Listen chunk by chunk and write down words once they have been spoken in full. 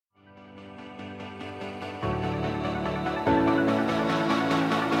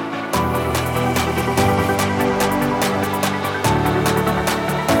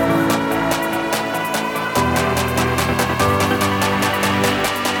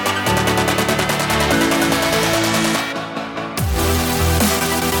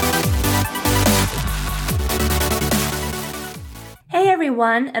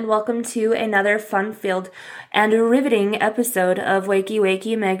everyone, and welcome to another fun-filled and riveting episode of Wakey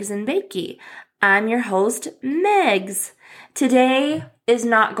Wakey Megs and Bakey. I'm your host, Megs. Today is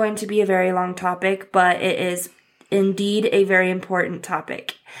not going to be a very long topic, but it is indeed a very important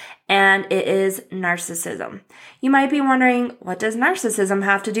topic, and it is narcissism. You might be wondering, what does narcissism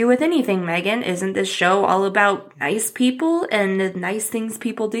have to do with anything, Megan? Isn't this show all about nice people and the nice things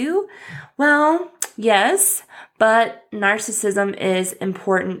people do? Well, yes, but narcissism is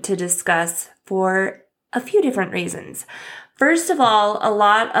important to discuss for a few different reasons. First of all, a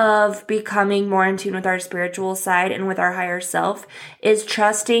lot of becoming more in tune with our spiritual side and with our higher self is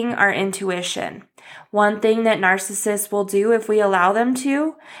trusting our intuition. One thing that narcissists will do if we allow them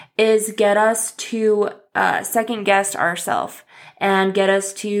to is get us to second guess ourselves and get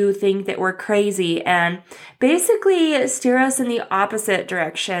us to think that we're crazy and basically steer us in the opposite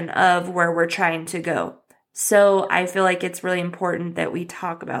direction of where we're trying to go. So I feel like it's really important that we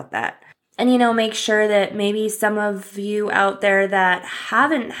talk about that. And, make sure that maybe some of you out there that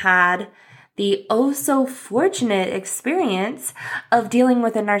haven't had the oh so fortunate experience of dealing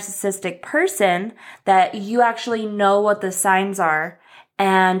with a narcissistic person, that you actually know what the signs are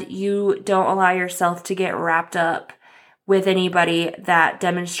and you don't allow yourself to get wrapped up with anybody that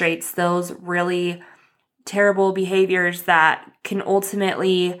demonstrates those really terrible behaviors that can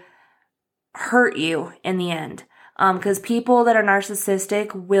ultimately hurt you in the end. Because people that are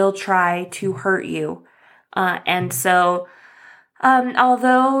narcissistic will try to hurt you. And so,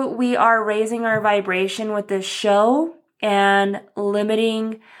 although we are raising our vibration with this show and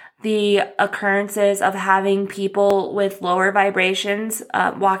limiting the occurrences of having people with lower vibrations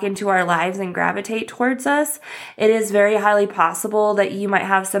walk into our lives and gravitate towards us, it is very highly possible that you might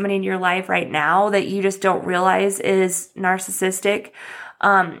have somebody in your life right now that you just don't realize is narcissistic,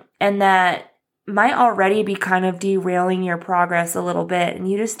 and that might already be kind of derailing your progress a little bit and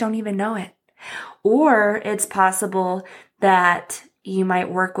you just don't even know it. Or it's possible that you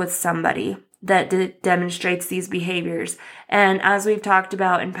might work with somebody that demonstrates these behaviors. And as we've talked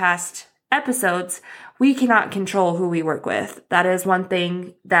about in past episodes, we cannot control who we work with. That is one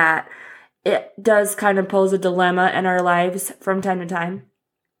thing that it does kind of pose a dilemma in our lives from time to time,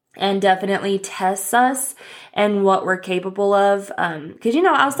 and definitely tests us and what we're capable of. Because,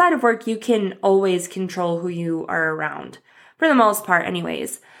 outside of work, you can always control who you are around, for the most part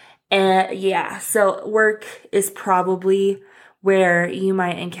anyways. So work is probably where you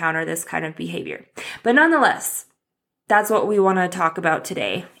might encounter this kind of behavior. But nonetheless, that's what we want to talk about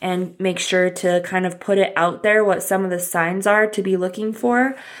today and make sure to kind of put it out there, what some of the signs are to be looking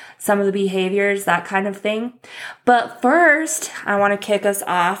for, some of the behaviors, that kind of thing. But first, I want to kick us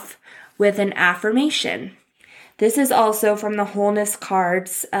off with an affirmation. This is also from the Wholeness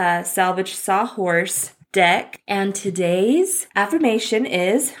Cards Salvage Sawhorse deck. And today's affirmation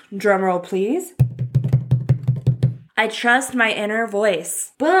is, drumroll please, I trust my inner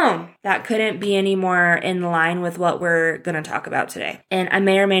voice. Boom! That couldn't be any more in line with what we're going to talk about today. And I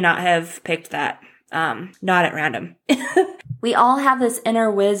may or may not have picked that. Not at random. We all have this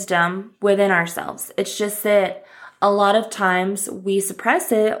inner wisdom within ourselves. It's just that a lot of times we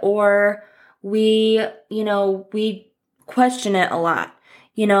suppress it, or we question it a lot.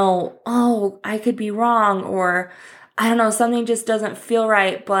 Oh, I could be wrong, or I don't know, something just doesn't feel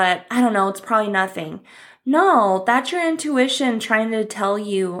right, but I don't know, it's probably nothing. No, that's your intuition trying to tell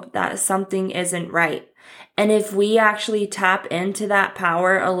you that something isn't right. And if we actually tap into that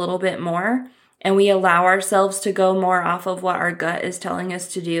power a little bit more, and we allow ourselves to go more off of what our gut is telling us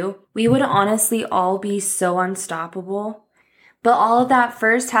to do, we would honestly all be so unstoppable. But all of that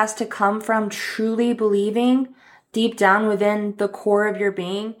first has to come from truly believing deep down within the core of your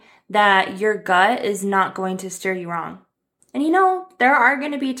being that your gut is not going to steer you wrong. And there are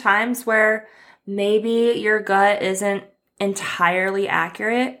going to be times where maybe your gut isn't entirely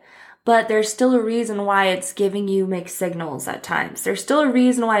accurate, but there's still a reason why it's giving you mixed signals at times. There's still a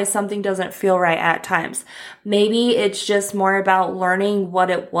reason why something doesn't feel right at times. Maybe it's just more about learning what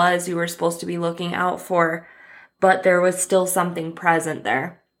it was you were supposed to be looking out for, but there was still something present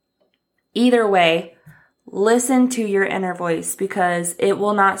there. Either way, listen to your inner voice, because it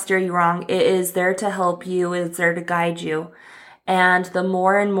will not steer you wrong. It is there to help you. It's there to guide you. And the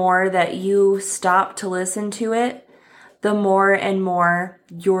more and more that you stop to listen to it, the more and more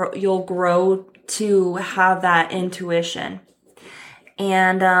you'll grow to have that intuition.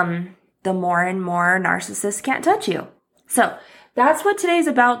 And the more and more narcissists can't touch you. So that's what today's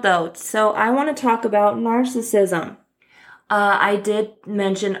about, though. So I want to talk about narcissism. I did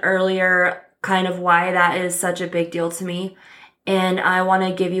mention earlier kind of why that is such a big deal to me. And I want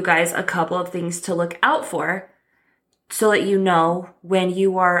to give you guys a couple of things to look out for so that you know when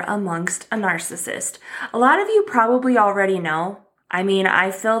you are amongst a narcissist. A lot of you probably already know. I mean, I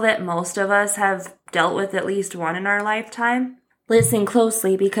feel that most of us have dealt with at least one in our lifetime. Listen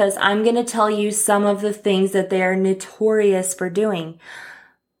closely because I'm going to tell you some of the things that they are notorious for doing.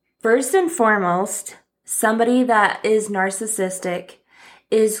 First and foremost, somebody that is narcissistic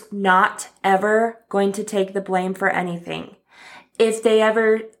is not ever going to take the blame for anything. If they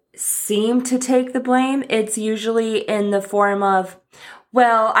ever seem to take the blame, it's usually in the form of,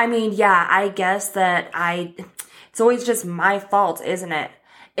 well, I mean, yeah, I guess that it's always just my fault, isn't it?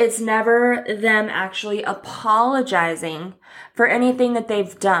 It's never them actually apologizing for anything that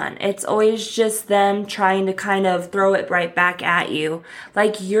they've done. It's always just them trying to kind of throw it right back at you,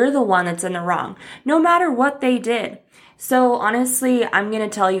 like you're the one that's in the wrong, no matter what they did. So honestly, I'm going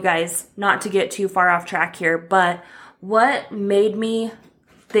to tell you guys, not to get too far off track here, but what made me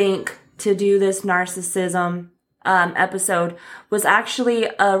think to do this narcissism episode was actually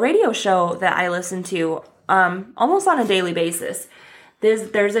a radio show that I listen to almost on a daily basis.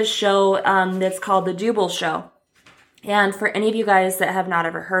 There's a show that's called The Jubal Show. And for any of you guys that have not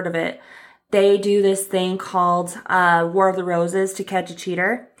ever heard of it, they do this thing called War of the Roses to catch a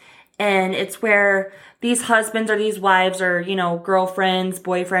cheater. And it's where these husbands or these wives or, girlfriends,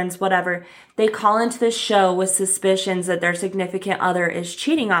 boyfriends, whatever, they call into this show with suspicions that their significant other is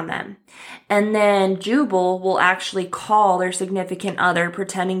cheating on them. And then Jubal will actually call their significant other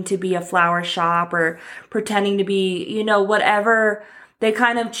pretending to be a flower shop or pretending to be, whatever. They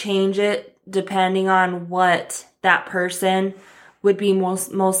kind of change it depending on what that person would be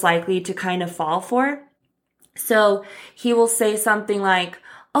most likely to kind of fall for. So he will say something like,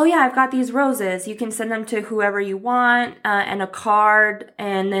 oh yeah, I've got these roses. You can send them to whoever you want and a card,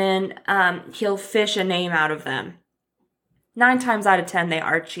 and then he'll fish a name out of them. 9 times out of 10, they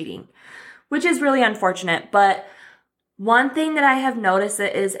are cheating, which is really unfortunate. But one thing that I have noticed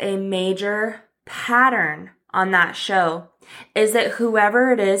that is a major pattern on that show is that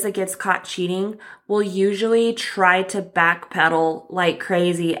whoever it is that gets caught cheating will usually try to backpedal like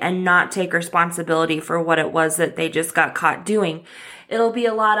crazy and not take responsibility for what it was that they just got caught doing. It'll be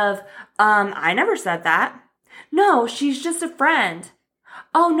a lot of, I never said that. No, she's just a friend.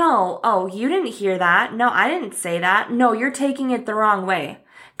 Oh, no. Oh, you didn't hear that. No, I didn't say that. No, you're taking it the wrong way.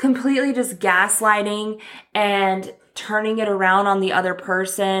 Completely just gaslighting and turning it around on the other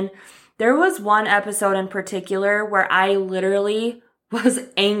person. There was one episode in particular where I literally was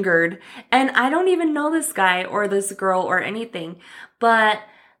angered, and I don't even know this guy or this girl or anything, but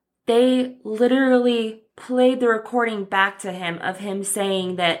they literally played the recording back to him of him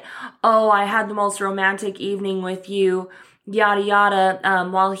saying that, oh, I had the most romantic evening with you, yada yada,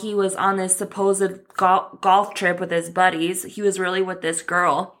 while he was on this supposed golf trip with his buddies. He was really with this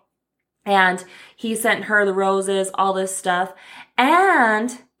girl, and he sent her the roses, all this stuff,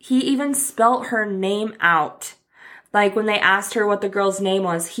 and he even spelt her name out. Like when they asked her what the girl's name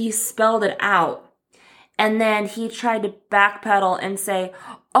was, he spelled it out. And then he tried to backpedal and say,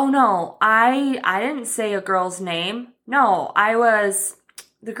 oh no, I didn't say a girl's name. No,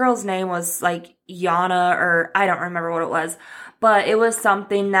 the girl's name was like Yana, or I don't remember what it was, but it was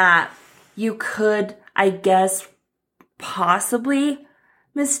something that you could, I guess, possibly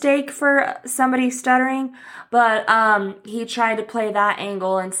mistake for somebody stuttering. But he tried to play that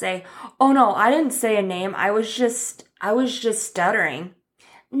angle and say, oh no, I didn't say a name. I was just stuttering.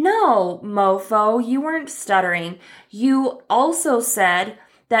 No, mofo, you weren't stuttering. You also said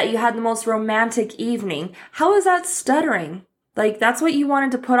that you had the most romantic evening. How is that stuttering? Like, that's what you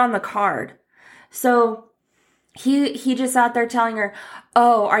wanted to put on the card. So he just sat there telling her,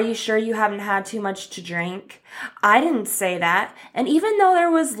 oh, are you sure you haven't had too much to drink? I didn't say that. And even though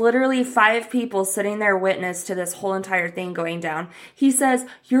there was literally 5 people sitting there witness to this whole entire thing going down, he says,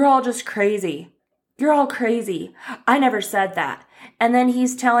 you're all just crazy. You're all crazy. I never said that. And then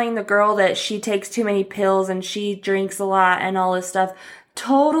he's telling the girl that she takes too many pills and she drinks a lot and all this stuff.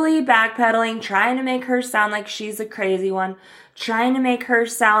 Totally backpedaling, trying to make her sound like she's a crazy one, trying to make her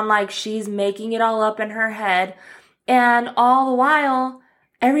sound like she's making it all up in her head. And all the while,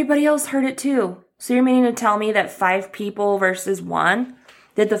 everybody else heard it too. So you're meaning to tell me that 5 people versus 1?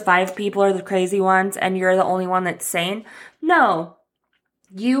 That the 5 people are the crazy ones and you're the only one that's sane? No.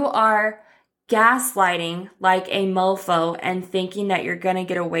 You are gaslighting like a mofo and thinking that you're going to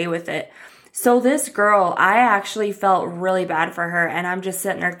get away with it. So this girl, I actually felt really bad for her, and I'm just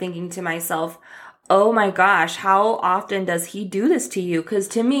sitting there thinking to myself, oh my gosh, how often does he do this to you? Because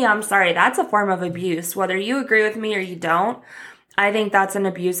to me, I'm sorry, that's a form of abuse. Whether you agree with me or you don't, I think that's an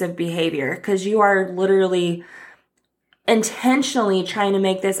abusive behavior, because you are literally intentionally trying to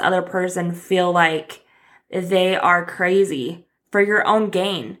make this other person feel like they are crazy for your own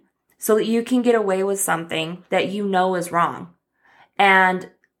gain so that you can get away with something that you know is wrong. And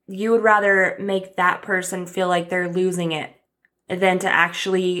you would rather make that person feel like they're losing it than to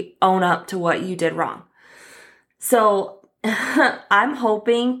actually own up to what you did wrong. So I'm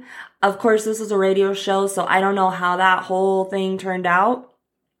hoping, of course, this is a radio show, so I don't know how that whole thing turned out.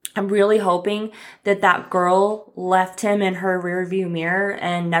 I'm really hoping that that girl left him in her rearview mirror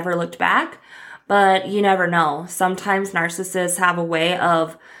and never looked back. But you never know. Sometimes narcissists have a way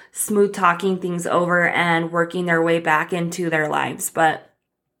of smooth talking things over and working their way back into their lives. But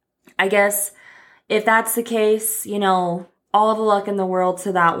I guess if that's the case, all the luck in the world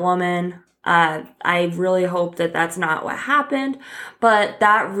to that woman. I really hope that that's not what happened, but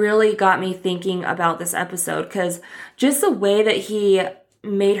that really got me thinking about this episode, because just the way that he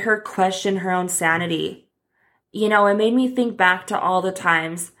made her question her own sanity, it made me think back to all the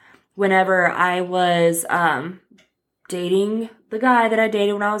times whenever I was dating the guy that I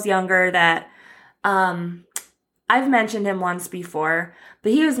dated when I was younger that I've mentioned him once before,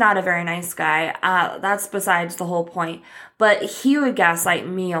 but he was not a very nice guy. That's besides the whole point. But he would gaslight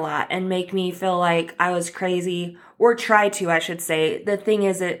me a lot and make me feel like I was crazy, or try to, I should say. The thing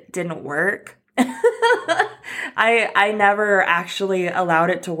is, it didn't work. I never actually allowed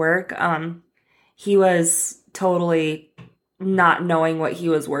it to work. He was totally not knowing what he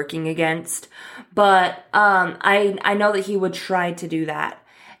was working against. But I know that he would try to do that.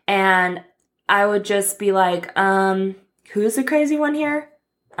 And I would just be like, who's the crazy one here?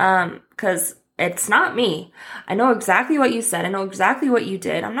 Because it's not me. I know exactly what you said. I know exactly what you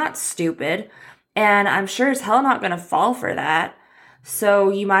did. I'm not stupid. And I'm sure as hell not going to fall for that. So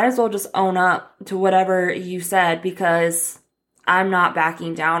you might as well just own up to whatever you said, because I'm not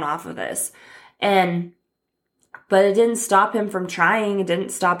backing down off of this. But it didn't stop him from trying. It didn't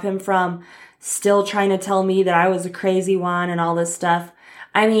stop him from still trying to tell me that I was a crazy one and all this stuff.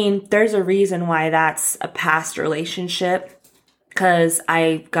 I mean, there's a reason why that's a past relationship, because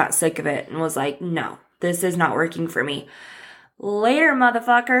I got sick of it and was like, no, this is not working for me. Later,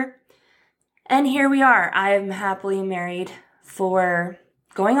 motherfucker. And here we are. I'm happily married for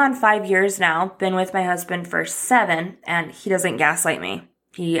going on 5 years now. Been with my husband for 7, and he doesn't gaslight me.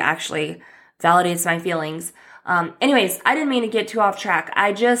 He actually validates my feelings. Anyways, I didn't mean to get too off track.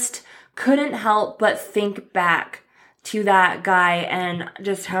 I just couldn't help but think back to that guy and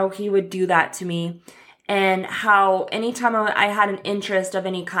just how he would do that to me, and how anytime I had an interest of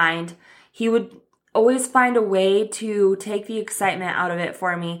any kind, he would always find a way to take the excitement out of it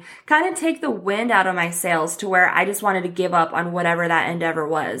for me, kind of take the wind out of my sails to where I just wanted to give up on whatever that endeavor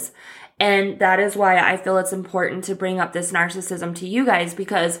was. And that is why I feel it's important to bring up this narcissism to you guys,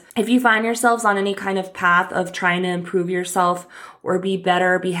 because if you find yourselves on any kind of path of trying to improve yourself or be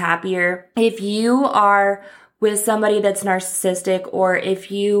better, be happier, if you are with somebody that's narcissistic, or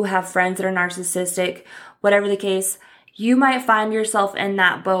if you have friends that are narcissistic, whatever the case, you might find yourself in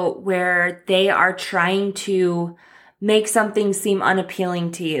that boat where they are trying to make something seem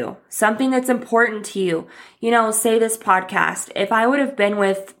unappealing to you, something that's important to you. Say this podcast. If I would have been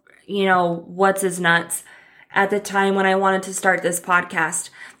with, what's his nuts at the time when I wanted to start this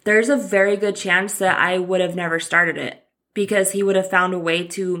podcast, there's a very good chance that I would have never started it, because he would have found a way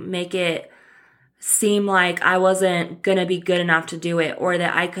to make it seem like I wasn't gonna be good enough to do it, or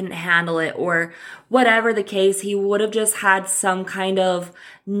that I couldn't handle it, or whatever the case. He would have just had some kind of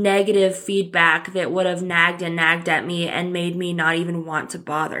negative feedback that would have nagged at me and made me not even want to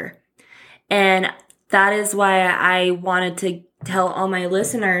bother. And that is why I wanted to tell all my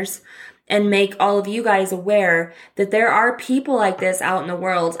listeners and make all of you guys aware that there are people like this out in the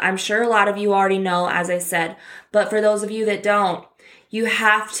world. I'm sure a lot of you already know, as I said, but for those of you that don't, you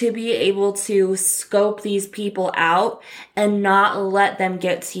have to be able to scope these people out and not let them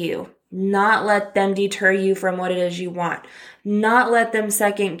get to you. Not let them deter you from what it is you want. Not let them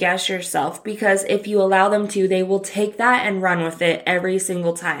second guess yourself, because if you allow them to, they will take that and run with it every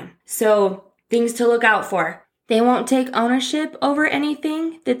single time. So, things to look out for. They won't take ownership over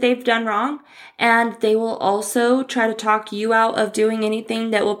anything that they've done wrong, and they will also try to talk you out of doing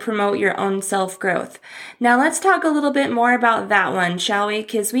anything that will promote your own self-growth. Now let's talk a little bit more about that one, shall we?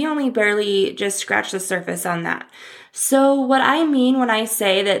 Because we only barely just scratched the surface on that. So what I mean when I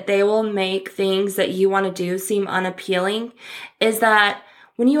say that they will make things that you want to do seem unappealing is that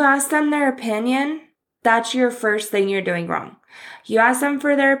when you ask them their opinion, that's your first thing you're doing wrong. You ask them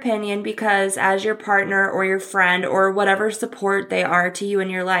for their opinion because as your partner or your friend or whatever support they are to you in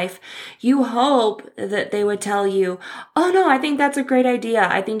your life, you hope that they would tell you, oh no, I think that's a great idea.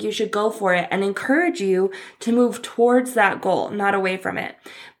 I think you should go for it, and encourage you to move towards that goal, not away from it.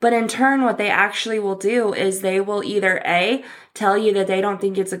 But in turn, what they actually will do is they will either A, tell you that they don't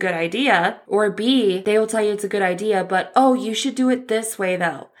think it's a good idea, or B, they will tell you it's a good idea, but oh, you should do it this way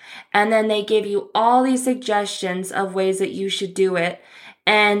though. And then they give you all these suggestions of ways that you should do it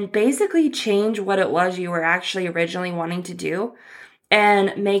and basically change what it was you were actually originally wanting to do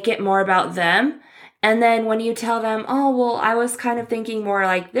and make it more about them. And then when you tell them, oh, well, I was kind of thinking more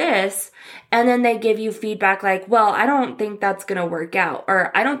like this, and then they give you feedback like, well, I don't think that's going to work out,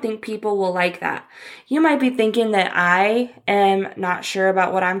 or I don't think people will like that. You might be thinking that I am not sure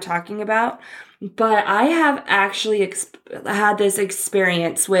about what I'm talking about, but I have actually had this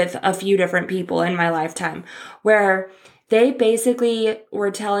experience with a few different people in my lifetime where they basically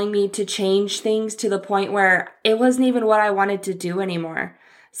were telling me to change things to the point where it wasn't even what I wanted to do anymore.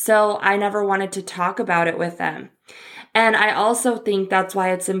 So I never wanted to talk about it with them. And I also think that's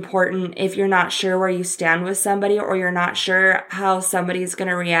why it's important if you're not sure where you stand with somebody or you're not sure how somebody's going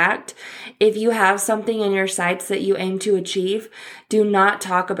to react. If you have something in your sights that you aim to achieve, do not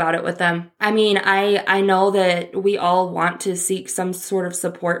talk about it with them. I mean, I know that we all want to seek some sort of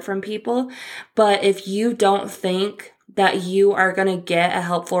support from people, but if you don't think that you are going to get a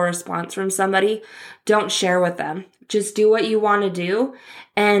helpful response from somebody, don't share with them. Just do what you want to do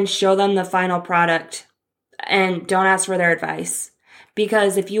and show them the final product, and don't ask for their advice.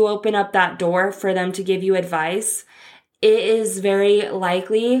 Because if you open up that door for them to give you advice, it is very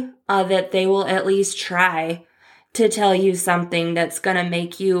likely that they will at least try to tell you something that's going to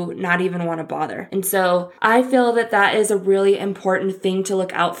make you not even want to bother. And so I feel that that is a really important thing to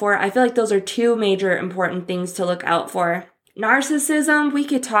look out for. I feel like those are two major important things to look out for. Narcissism, we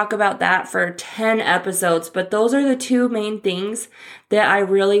could talk about that for 10 episodes, but those are the two main things that I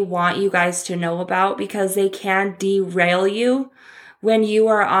really want you guys to know about, because they can derail you when you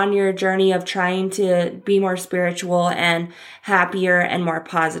are on your journey of trying to be more spiritual and happier and more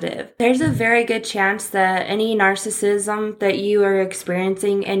positive. There's a very good chance that any narcissism that you are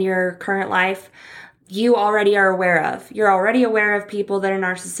experiencing in your current life, you already are aware of. You're already aware of people that are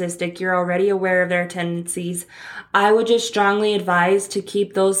narcissistic. You're already aware of their tendencies. I would just strongly advise to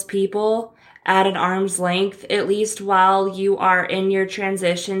keep those people at an arm's length, at least while you are in your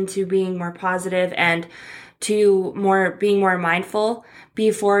transition to being more positive and to being more mindful,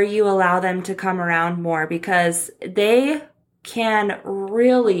 before you allow them to come around more, because they can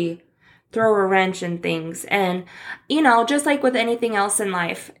really throw a wrench in things. And, just like with anything else in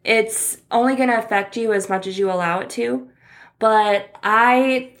life, it's only going to affect you as much as you allow it to. But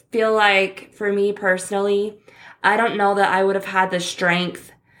I feel like for me personally, I don't know that I would have had the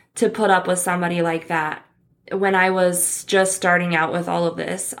strength to put up with somebody like that when I was just starting out with all of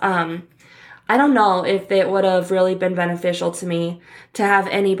this. I don't know if it would have really been beneficial to me to have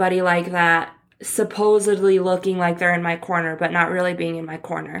anybody like that supposedly looking like they're in my corner, but not really being in my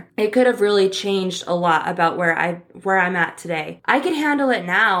corner. It could have really changed a lot about where I'm at today. I could handle it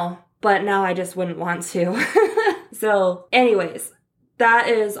now, but now I just wouldn't want to. So anyways, that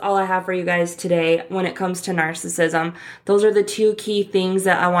is all I have for you guys today when it comes to narcissism. Those are the two key things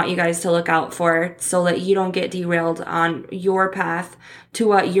that I want you guys to look out for so that you don't get derailed on your path to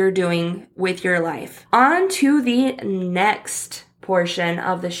what you're doing with your life. On to the next portion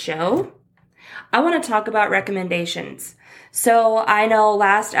of the show. I want to talk about recommendations. So I know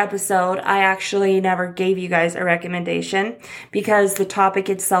last episode, I actually never gave you guys a recommendation because the topic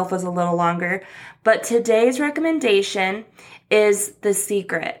itself was a little longer. But today's recommendation is The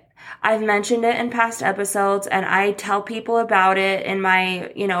Secret. I've mentioned it in past episodes, and I tell people about it in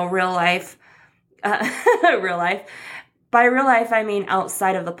my, real life. Real life. By real life, I mean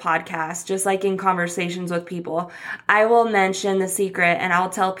outside of the podcast, just like in conversations with people. I will mention The Secret, and I'll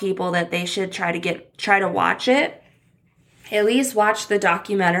tell people that they should try to watch it. At least watch the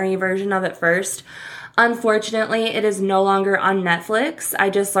documentary version of it first. Unfortunately, it is no longer on Netflix. I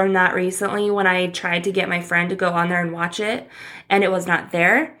just learned that recently when I tried to get my friend to go on there and watch it, and it was not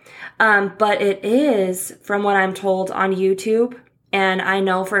there. But it is, from what I'm told, on YouTube, and I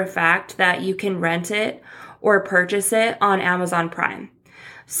know for a fact that you can rent it or purchase it on Amazon Prime.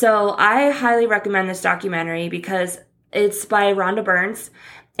 So I highly recommend this documentary because it's by Rhonda Burns,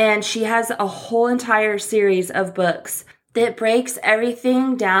 and she has a whole entire series of books that breaks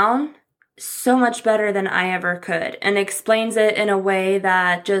everything down so much better than I ever could and explains it in a way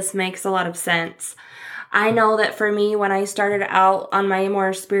that just makes a lot of sense. I know that for me, when I started out on my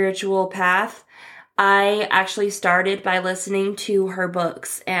more spiritual path, I actually started by listening to her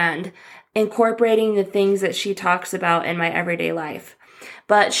books and incorporating the things that she talks about in my everyday life.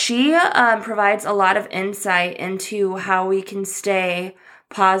 But she provides a lot of insight into how we can stay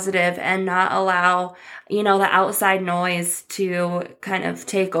positive and not allow, the outside noise to kind of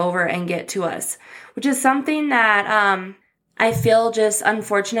take over and get to us, which is something that I feel just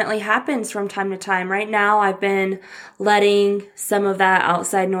unfortunately happens from time to time. Right now, I've been letting some of that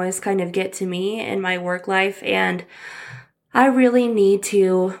outside noise kind of get to me in my work life, and I really need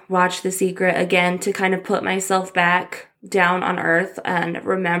to watch The Secret again to kind of put myself back down on earth and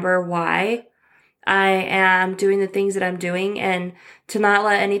remember why I am doing the things that I'm doing and to not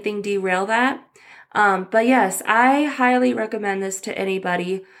let anything derail that. But yes, I highly recommend this to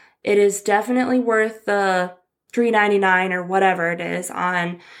anybody. It is definitely worth the $3.99 or whatever it is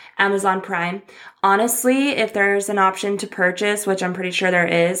on Amazon Prime. Honestly, if there's an option to purchase, which I'm pretty sure there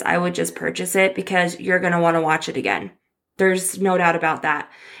is, I would just purchase it because you're going to want to watch it again. There's no doubt about that.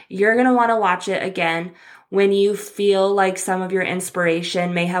 You're going to want to watch it again when you feel like some of your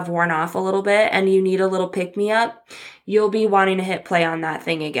inspiration may have worn off a little bit and you need a little pick-me-up. You'll be wanting to hit play on that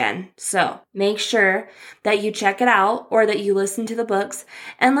thing again. So make sure that you check it out or that you listen to the books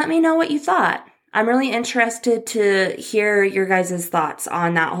and let me know what you thought. I'm really interested to hear your guys' thoughts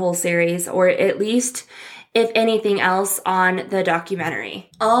on that whole series, or at least, if anything else, on the documentary.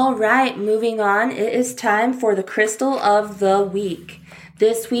 All right, moving on. It is time for the crystal of the week.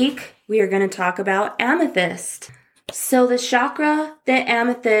 This week, we are going to talk about amethyst. So the chakra that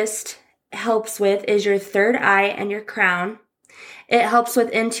amethyst helps with is your third eye and your crown. It helps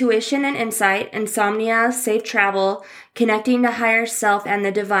with intuition and insight, insomnia, safe travel, connecting to higher self and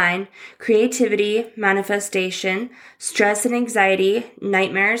the divine, creativity, manifestation, stress and anxiety,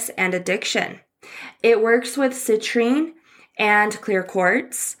 nightmares, and addiction. It works with citrine and clear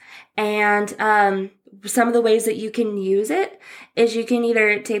quartz, and some of the ways that you can use it is you can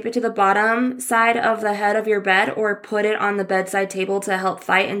either tape it to the bottom side of the head of your bed or put it on the bedside table to help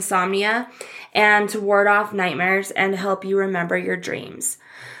fight insomnia and to ward off nightmares and help you remember your dreams.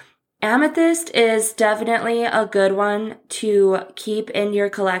 Amethyst is definitely a good one to keep in your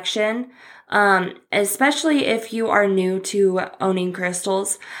collection, especially if you are new to owning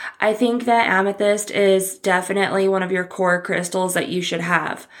crystals. I think that amethyst is definitely one of your core crystals that you should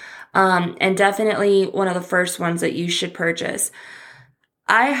have. And definitely one of the first ones that you should purchase.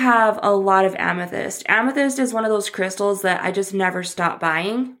 I have a lot of amethyst. Amethyst is one of those crystals that I just never stop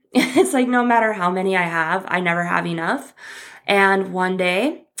buying. It's like no matter how many I have, I never have enough. And one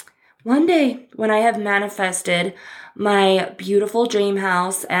day, when I have manifested my beautiful dream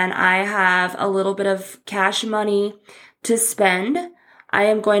house and I have a little bit of cash money to spend, I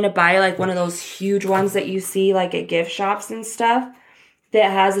am going to buy like one of those huge ones that you see like at gift shops and stuff,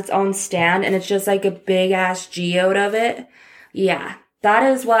 that has its own stand and it's just like a big ass geode of it. Yeah, that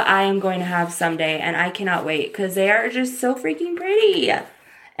is what I am going to have someday, and I cannot wait because they are just so freaking pretty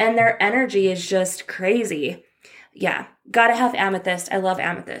and their energy is just crazy. Yeah, gotta have amethyst. I love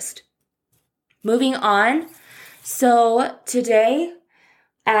amethyst. Moving on. So today,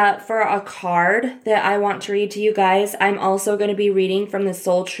 for a card that I want to read to you guys, I'm also going to be reading from the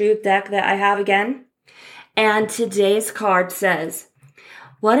Soul Truth deck that I have again. And today's card says,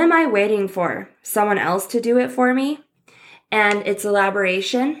 "What am I waiting for? Someone else to do it for me?" And its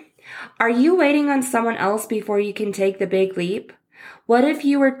elaboration: are you waiting on someone else before you can take the big leap? What if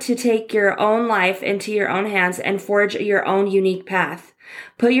you were to take your own life into your own hands and forge your own unique path?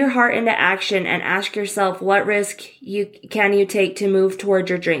 Put your heart into action and ask yourself what risk can you take to move toward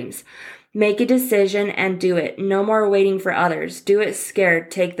your dreams. Make a decision and do it. No more waiting for others. Do it scared.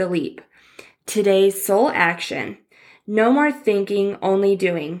 Take the leap. Today's soul action: no more thinking, only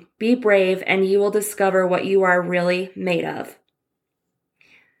doing. Be brave and you will discover what you are really made of.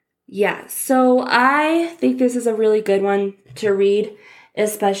 Yeah, so I think this is a really good one to read,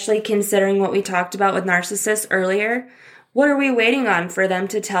 especially considering what we talked about with narcissists earlier. What are we waiting on for them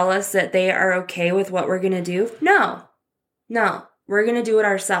to tell us that they are okay with what we're going to do? No, we're going to do it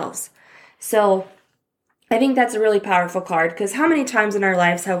ourselves. So I think that's a really powerful card, because how many times in our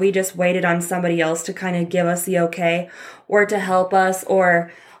lives have we just waited on somebody else to kind of give us the okay or to help us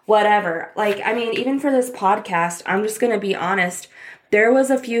or whatever? Like, I mean, even for this podcast, I'm just going to be honest. There was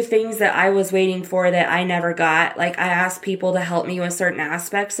a few things that I was waiting for that I never got. Like, I asked people to help me with certain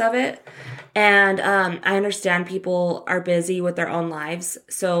aspects of it. And I understand people are busy with their own lives.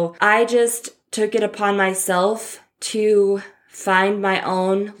 So I just took it upon myself to find my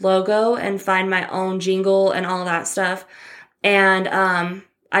own logo and find my own jingle and all that stuff. And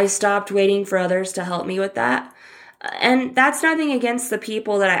I stopped waiting for others to help me with that. And that's nothing against the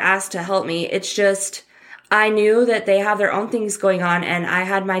people that I asked to help me. It's just, I knew that they have their own things going on and I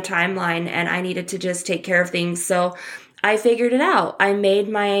had my timeline and I needed to just take care of things. So I figured it out. I made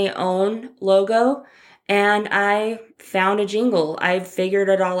my own logo and I found a jingle. I figured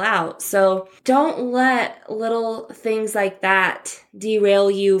it all out. So don't let little things like that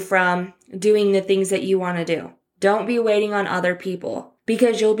derail you from doing the things that you want to do. Don't be waiting on other people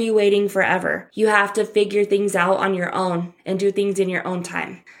because you'll be waiting forever. You have to figure things out on your own and do things in your own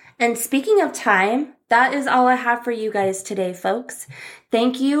time. And speaking of time, that is all I have for you guys today, folks.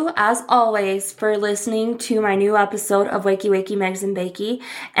 Thank you, as always, for listening to my new episode of Wakey Wakey Megs and Bakey.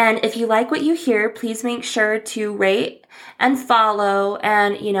 And if you like what you hear, please make sure to rate and follow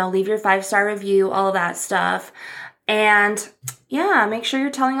and, leave your 5-star review, all of that stuff. And yeah, make sure you're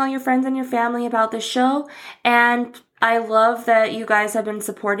telling all your friends and your family about the show. And I love that you guys have been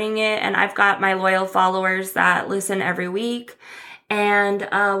supporting it. And I've got my loyal followers that listen every week. And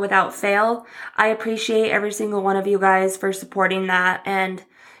without fail, I appreciate every single one of you guys for supporting that and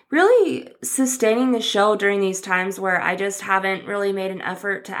really sustaining the show during these times where I just haven't really made an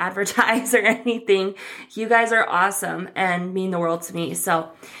effort to advertise or anything. You guys are awesome and mean the world to me.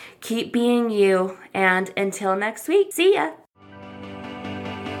 So keep being you. And until next week, see ya.